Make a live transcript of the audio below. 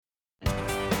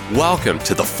Welcome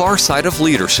to the Far Side of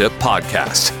Leadership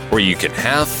podcast, where you can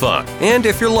have fun and,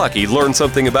 if you're lucky, learn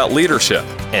something about leadership.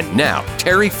 And now,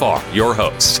 Terry Farr, your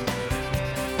host.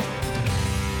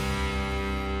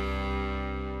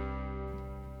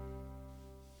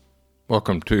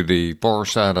 Welcome to the Far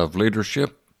Side of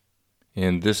Leadership.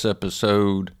 In this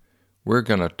episode, we're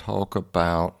going to talk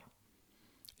about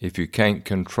if you can't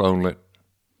control it,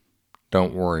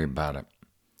 don't worry about it.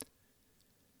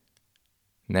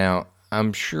 Now,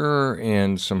 I'm sure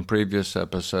in some previous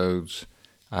episodes,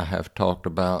 I have talked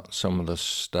about some of the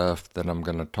stuff that I'm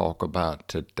going to talk about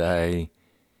today.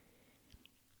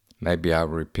 Maybe I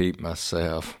repeat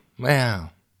myself.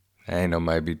 Well, ain't no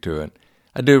maybe to it.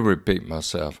 I do repeat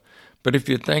myself. But if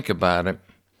you think about it,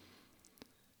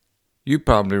 you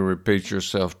probably repeat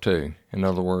yourself too. In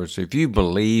other words, if you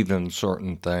believe in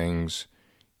certain things,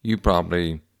 you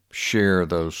probably share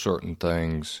those certain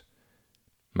things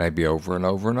maybe over and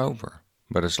over and over.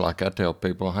 But it's like I tell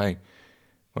people, hey,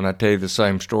 when I tell you the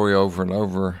same story over and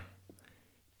over,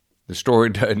 the story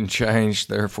doesn't change,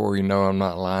 therefore you know I'm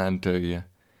not lying to you.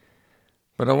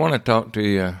 But I want to talk to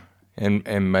you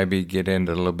and maybe get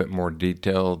into a little bit more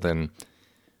detail than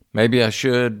maybe I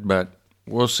should, but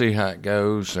we'll see how it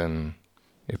goes. And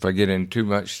if I get into too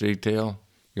much detail,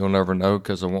 you'll never know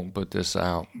because I won't put this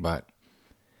out. But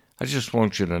I just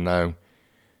want you to know,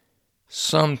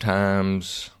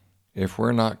 sometimes if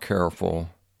we're not careful,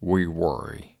 we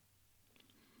worry.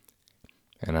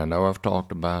 And I know I've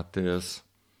talked about this.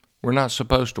 We're not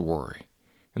supposed to worry.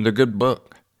 In the good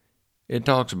book, it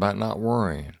talks about not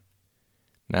worrying.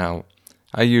 Now,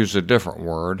 I use a different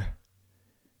word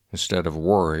instead of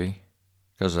worry,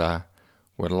 because I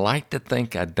would like to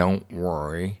think I don't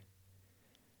worry.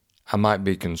 I might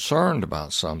be concerned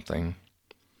about something,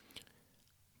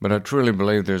 but I truly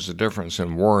believe there's a difference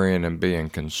in worrying and being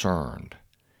concerned.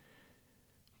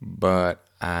 But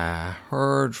I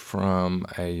heard from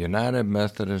a United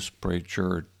Methodist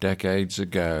preacher decades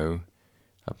ago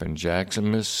up in Jackson,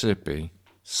 Mississippi,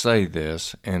 say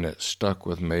this, and it stuck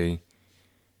with me,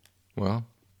 well,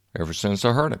 ever since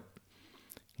I heard it.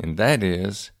 And that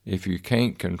is, if you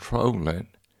can't control it,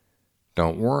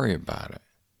 don't worry about it.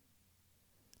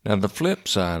 Now, the flip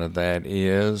side of that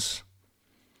is,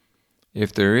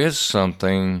 if there is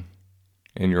something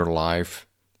in your life,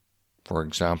 for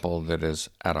example, that is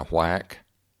out of whack,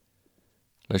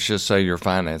 let's just say your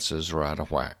finances are out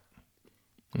of whack,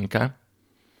 okay?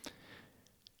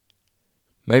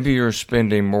 Maybe you're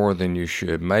spending more than you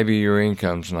should. Maybe your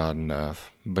income's not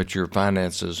enough, but your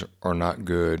finances are not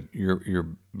good. You're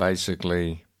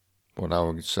basically, what I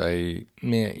would say,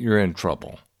 you're in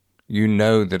trouble. You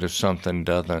know that if something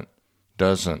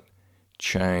doesn't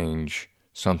change,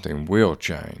 something will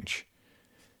change.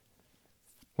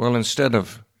 Well, instead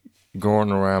of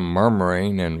going around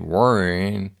murmuring and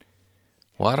worrying,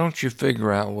 why don't you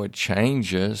figure out what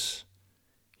changes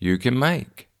you can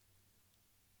make?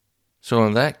 So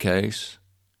in that case,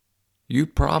 you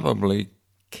probably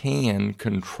can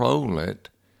control it,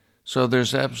 so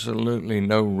there's absolutely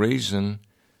no reason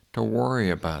to worry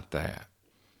about that.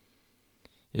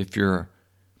 If your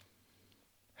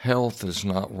health is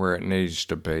not where it needs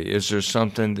to be, is there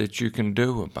something that you can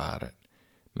do about it?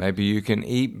 Maybe you can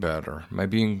eat better.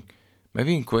 Maybe you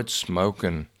can quit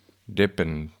smoking,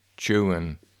 dipping,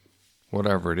 chewing,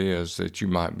 whatever it is that you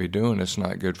might be doing. It's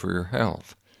not good for your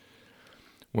health.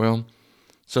 Well,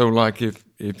 so like if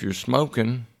you're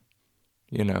smoking,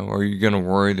 are you going to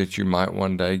worry that you might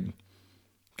one day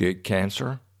get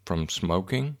cancer from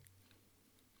smoking?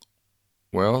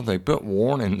 Well, they put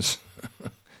warnings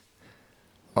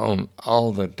on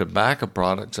all the tobacco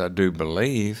products, I do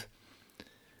believe.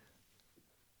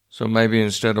 So maybe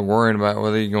instead of worrying about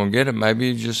whether you're going to get it, maybe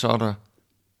you just ought to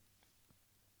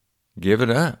give it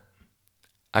up.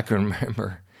 I can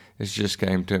remember, this just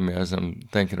came to me as I'm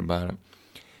thinking about it.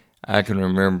 I can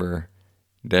remember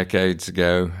decades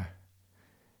ago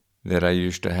that I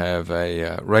used to have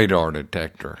a radar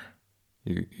detector.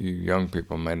 You young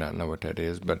people may not know what that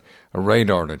is, but a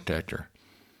radar detector.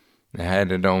 I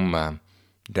had it on my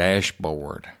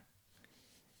dashboard.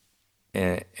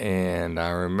 And I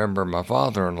remember my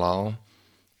father-in-law,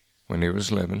 when he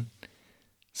was living,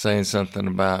 saying something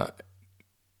about,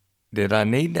 did I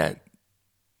need that?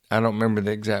 I don't remember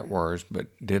the exact words, but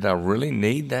did I really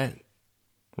need that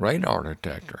radar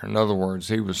detector? In other words,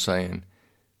 he was saying,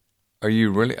 are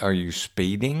you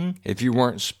speeding? If you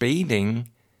weren't speeding,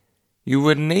 you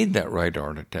wouldn't need that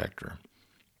radar detector.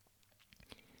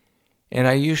 And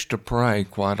I used to pray,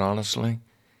 quite honestly,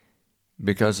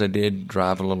 because I did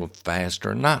drive a little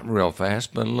faster, not real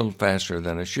fast, but a little faster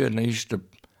than I should. And I used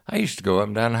to go up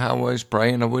and down the highways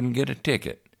praying I wouldn't get a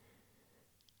ticket.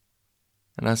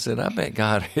 And I said, I bet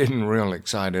God isn't real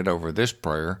excited over this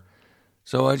prayer.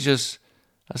 So I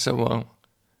said, well,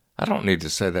 I don't need to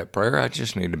say that prayer. I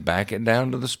just need to back it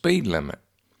down to the speed limit.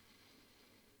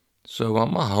 So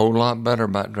I'm a whole lot better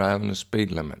about driving the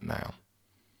speed limit now.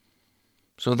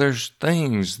 So there's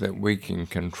things that we can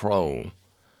control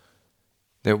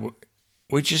that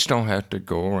we just don't have to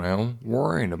go around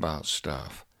worrying about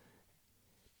stuff.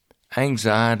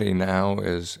 Anxiety now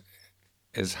is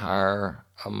higher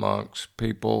amongst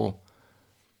people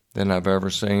than I've ever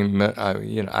seen.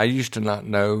 I used to not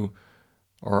know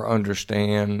or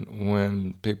understand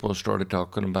when people started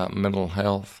talking about mental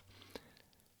health.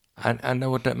 I know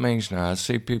what that means now. I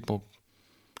see people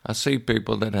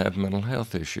that have mental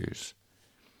health issues.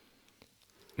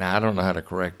 Now, I don't know how to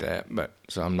correct that,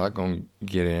 so I'm not going to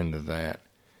get into that.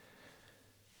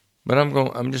 But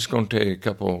I'm just going to tell you a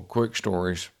couple quick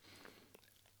stories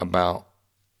about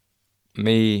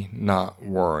me not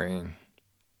worrying.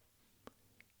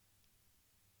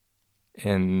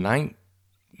 In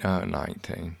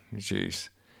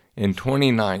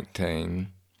 2019,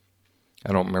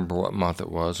 I don't remember what month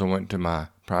it was, I went to my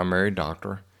primary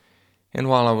doctor, and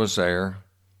while I was there,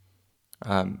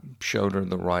 I showed her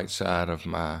the right side of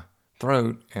my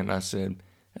throat, and I said,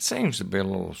 it seems to be a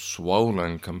little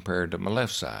swollen compared to my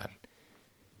left side.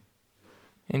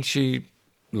 And she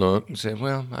looked and said,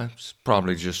 well, it's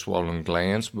probably just swollen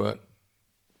glands, but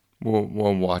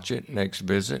we'll watch it. Next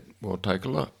visit, we'll take a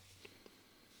look.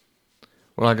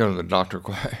 Well, I go to the doctor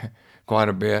quite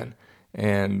a bit,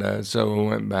 and so I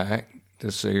went back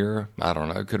to see her. I don't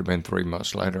know, it could have been 3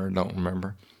 months later, I don't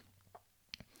remember.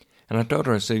 And I told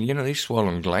her, I said, these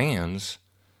swollen glands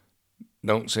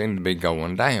don't seem to be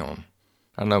going down.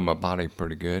 I know my body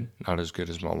pretty good, not as good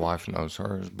as my wife knows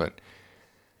hers, but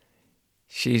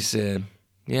she said,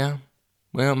 yeah,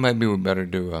 well, maybe we better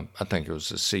do I think it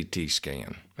was a CT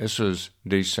scan. This was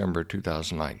December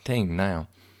 2019 now.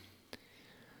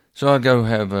 So I go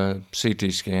have a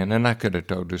CT scan, and I could have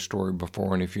told this story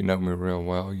before, and if you know me real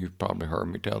well, you've probably heard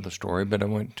me tell the story, but I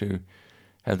went to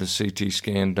have the CT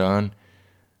scan done.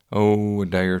 A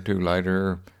day or two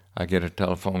later, I get a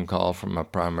telephone call from my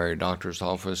primary doctor's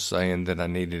office saying that I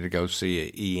needed to go see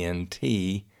an ENT,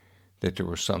 that there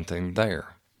was something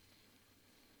there.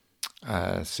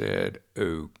 I said,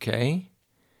 okay.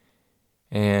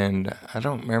 And I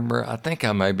don't remember, I think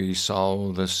I maybe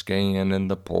saw the scan in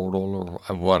the portal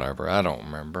or whatever, I don't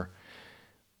remember.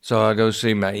 So I go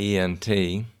see my ENT,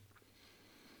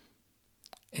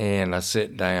 and I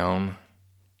sit down,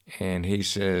 and he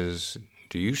says,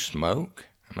 do you smoke?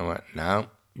 And I went, no,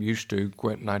 used to,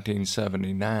 quit in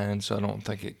 1979, so I don't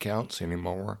think it counts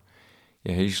anymore.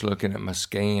 Yeah, he's looking at my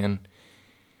scan,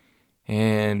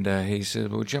 and he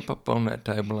said, well, jump up on that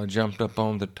table. I jumped up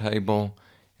on the table,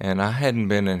 and I hadn't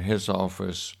been in his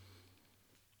office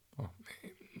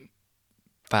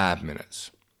 5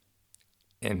 minutes.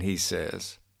 And he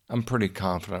says, I'm pretty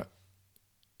confident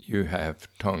you have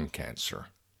tongue cancer.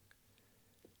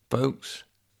 Folks,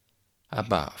 I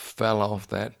about fell off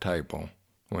that table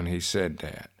when he said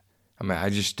that. I mean, I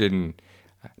just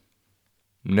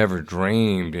never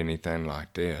dreamed anything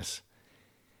like this.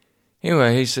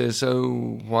 Anyway, he says,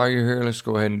 so while you're here, let's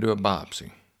go ahead and do a biopsy.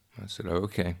 I said,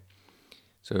 okay.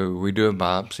 So we do a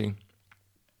biopsy.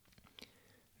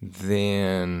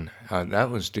 Then, that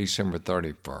was December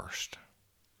 31st,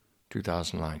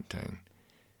 2019. A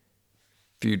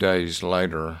few days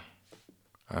later,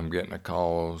 I'm getting a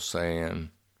call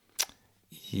saying,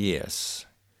 yes,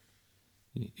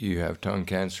 you have tongue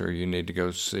cancer. You need to go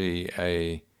see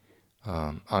a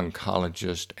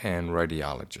oncologist and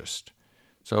radiologist.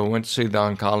 So I went to see the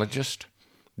oncologist.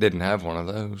 Didn't have one of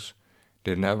those.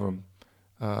 Didn't have a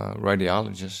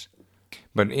radiologist.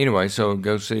 But anyway, so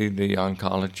go see the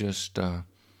oncologist.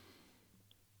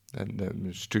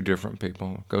 There's two different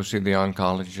people. Go see the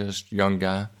oncologist, young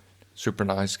guy, super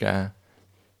nice guy.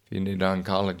 If you need an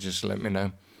oncologist, let me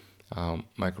know. I'll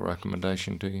make a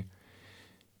recommendation to you.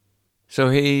 So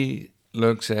he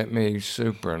looks at me,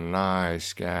 super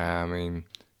nice guy. I mean,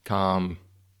 calm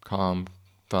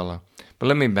fella. But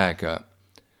let me back up.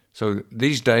 So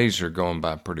these days are going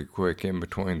by pretty quick in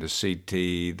between the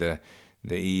CT, the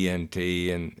ENT,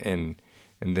 and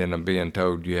then I'm being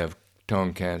told you have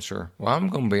tongue cancer. Well, I'm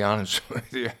going to be honest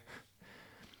with you.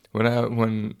 When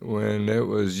it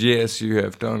was, yes, you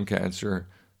have tongue cancer,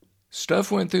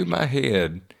 stuff went through my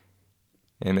head.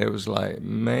 And it was like,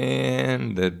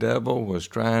 man, the devil was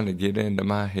trying to get into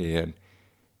my head.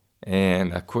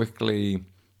 And I quickly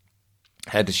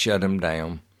had to shut him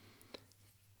down.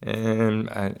 And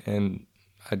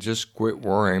I just quit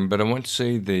worrying. But I went to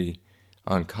see the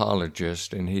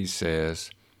oncologist, and he says,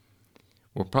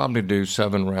 we'll probably do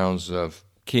 7 rounds of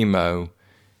chemo,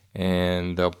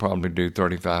 and they'll probably do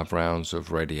 35 rounds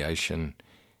of radiation,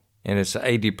 and it's an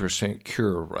 80%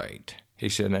 cure rate. He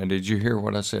said, now, did you hear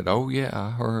what I said? Oh, yeah, I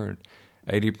heard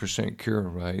 80% cure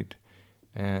rate.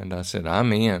 And I said,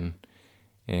 I'm in.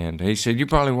 And he said, you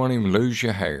probably won't even lose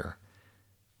your hair.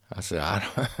 I said,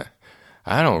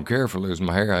 I don't care if I lose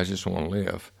my hair. I just want to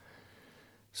live.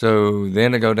 So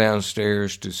then I go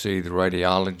downstairs to see the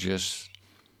radiologist.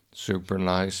 Super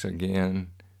nice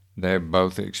again. They're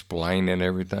both explaining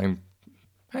everything.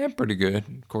 Pretty good.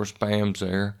 Of course, Pam's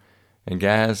there. And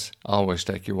guys, always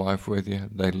take your wife with you.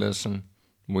 They listen.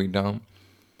 We don't.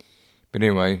 But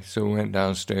anyway, so we went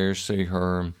downstairs, see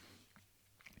her.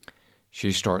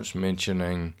 She starts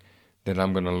mentioning that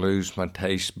I'm going to lose my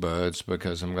taste buds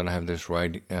because I'm going to have this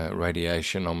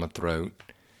radiation on my throat.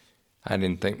 I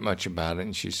didn't think much about it,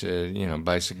 and she said,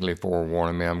 basically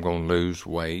forewarning me I'm going to lose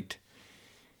weight,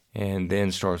 and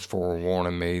then starts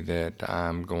forewarning me that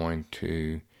I'm going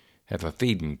to have a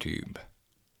feeding tube.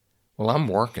 Well, I'm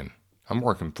working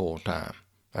full time.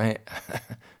 I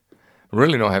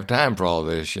really don't have time for all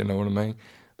this, you know what I mean?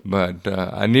 But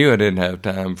I knew I didn't have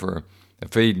time for a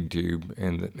feeding tube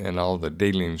and all the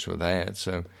dealings with that.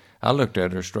 So I looked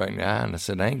at her straight in the eye and I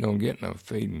said, I ain't going to get no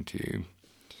feeding tube.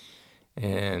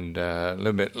 And a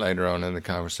little bit later on in the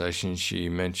conversation, she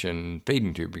mentioned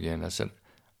feeding tube again. I said,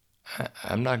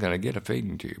 I'm not going to get a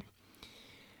feeding tube.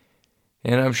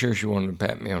 And I'm sure she wanted to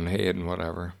pat me on the head and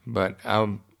whatever. But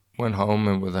I went home,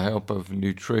 and with the help of a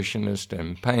nutritionist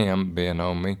and Pam being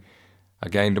on me, I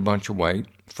gained a bunch of weight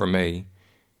for me.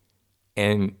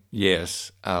 And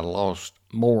yes, I lost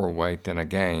more weight than I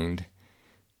gained,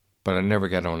 but I never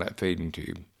got on that feeding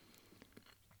tube.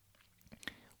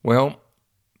 Well,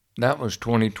 that was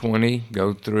 2020.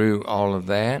 Go through all of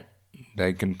that.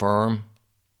 They confirm,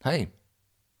 hey,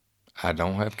 I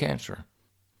don't have cancer.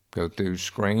 Go through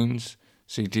screens,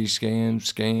 CT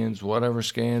scans, whatever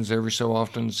scans, every so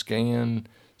often scan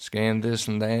this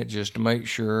and that just to make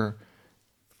sure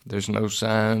there's no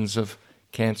signs of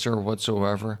cancer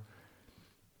whatsoever.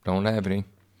 Don't have any.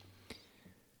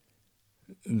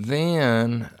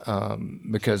 Then,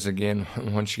 because again,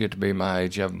 once you get to be my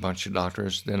age, you have a bunch of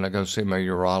doctors. Then I go see my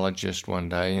urologist one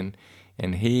day,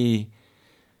 and he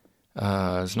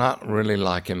is not really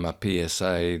liking my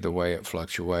PSA, the way it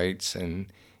fluctuates. And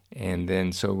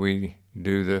then so we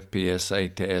do the PSA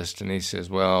test, and he says,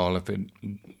 well, if it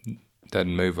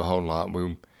doesn't move a whole lot,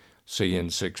 we'll see you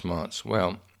in 6 months.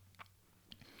 Well,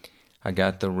 I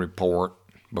got the report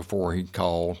before he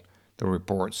called. The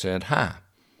report said high,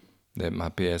 that my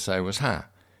PSA was high.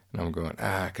 And I'm going,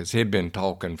 because he'd been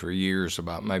talking for years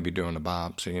about maybe doing a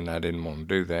biopsy, and I didn't want to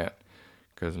do that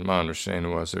because my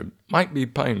understanding was it might be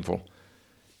painful.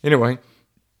 Anyway,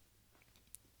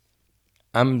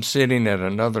 I'm sitting at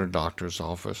another doctor's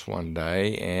office one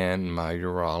day, and my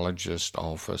urologist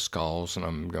office calls, and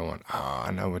I'm going,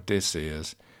 I know what this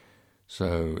is.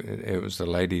 So it was the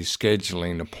lady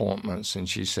scheduling appointments, and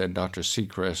she said, Dr.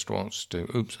 Seacrest wants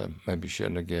to, I maybe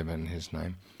shouldn't have given his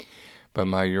name, but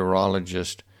my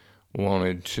urologist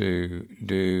wanted to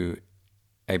do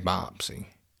a biopsy.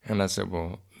 And I said,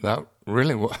 well, that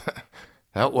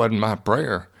wasn't my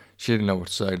prayer. She didn't know what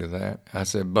to say to that. I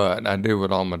said, but I do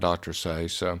what all my doctors say,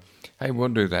 so hey, we'll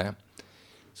do that.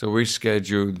 So we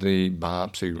scheduled the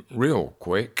biopsy real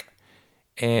quick,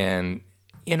 and,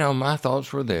 my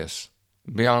thoughts were this.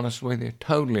 Be honest with you,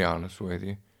 totally honest with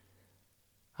you.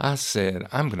 I said,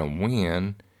 I'm going to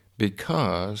win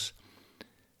because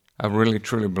I really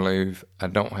truly believe I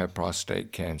don't have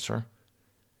prostate cancer.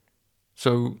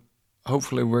 So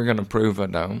hopefully we're going to prove I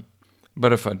don't.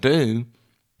 But if I do,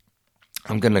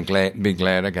 I'm going to be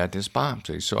glad I got this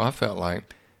biopsy. So I felt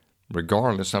like,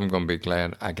 regardless, I'm going to be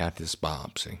glad I got this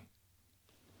biopsy.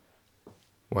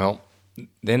 Well,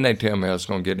 then they tell me I was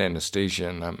going to get anesthesia,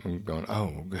 and I'm going,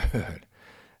 oh, good.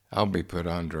 I'll be put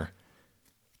under.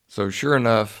 So sure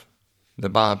enough, the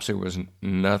biopsy was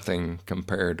nothing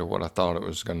compared to what I thought it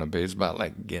was going to be. It's about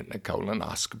like getting a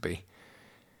colonoscopy.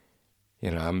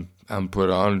 I'm put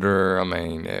under. I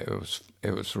mean, it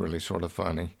was really sort of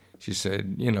funny. She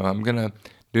said, I'm going to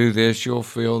do this. You'll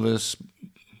feel this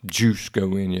juice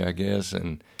go in you, I guess,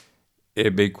 and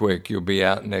it'll be quick. You'll be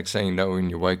out. Next thing you know, when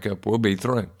you wake up, we'll be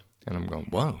through. And I'm going,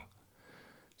 whoa.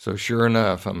 So sure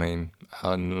enough,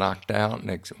 I knocked out.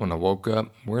 When I woke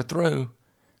up, we're through.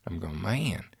 I'm going,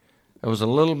 man, there was a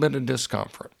little bit of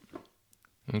discomfort.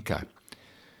 Okay.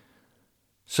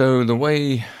 So the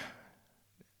way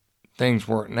things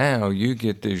work now, you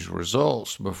get these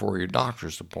results before your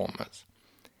doctor's appointments.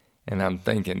 And I'm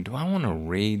thinking, do I want to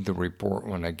read the report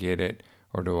when I get it,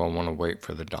 or do I want to wait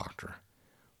for the doctor?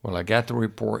 Well, I got the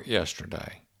report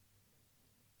yesterday,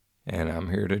 and I'm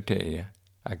here to tell you,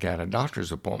 I got a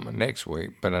doctor's appointment next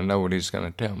week, but I know what he's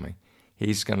going to tell me.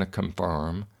 He's going to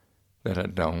confirm that I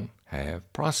don't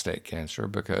have prostate cancer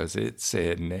because it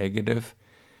said negative.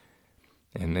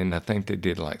 And then I think they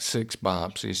did like 6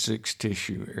 biopsies, 6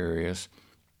 tissue areas.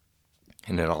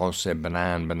 And it all said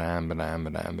benign, benign, benign,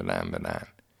 benign, benign, benign.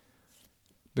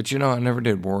 But I never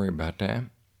did worry about that.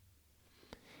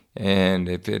 And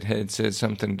if it had said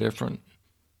something different,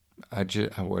 I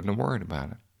wouldn't have worried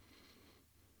about it.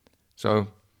 So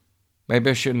maybe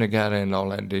I shouldn't have got into all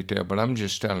that detail, but I'm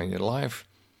just telling you, life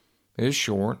is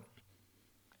short.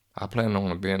 I plan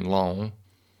on it being long.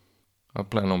 I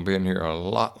plan on being here a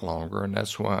lot longer, and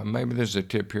that's why maybe there's a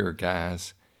tip here,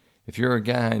 guys. If you're a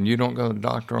guy and you don't go to the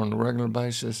doctor on a regular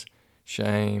basis,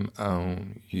 shame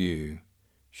on you.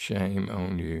 Shame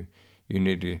on you. You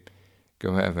need to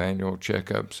go have annual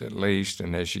checkups at least,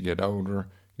 and as you get older,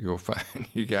 you'll find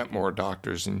you got more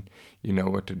doctors and you know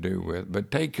what to do with. But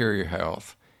take care of your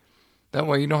health. That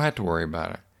way you don't have to worry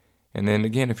about it. And then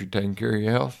again, if you're taking care of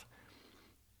your health,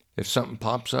 if something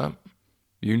pops up,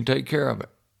 you can take care of it.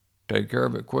 Take care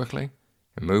of it quickly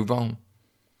and move on.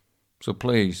 So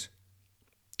please,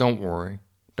 don't worry.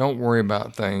 Don't worry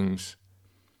about things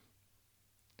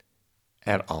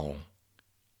at all.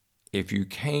 If you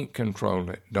can't control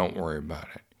it, don't worry about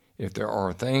it. If there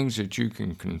are things that you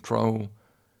can control,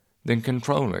 then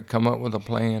control it. Come up with a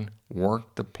plan,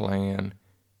 work the plan,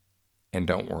 and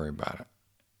don't worry about it.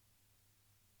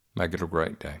 Make it a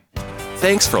great day.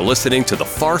 Thanks for listening to the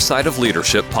Far Side of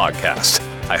Leadership podcast.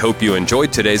 I hope you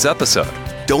enjoyed today's episode.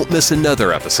 Don't miss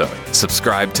another episode.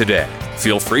 Subscribe today.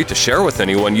 Feel free to share with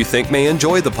anyone you think may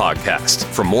enjoy the podcast.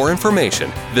 For more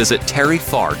information, visit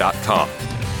terryfarr.com.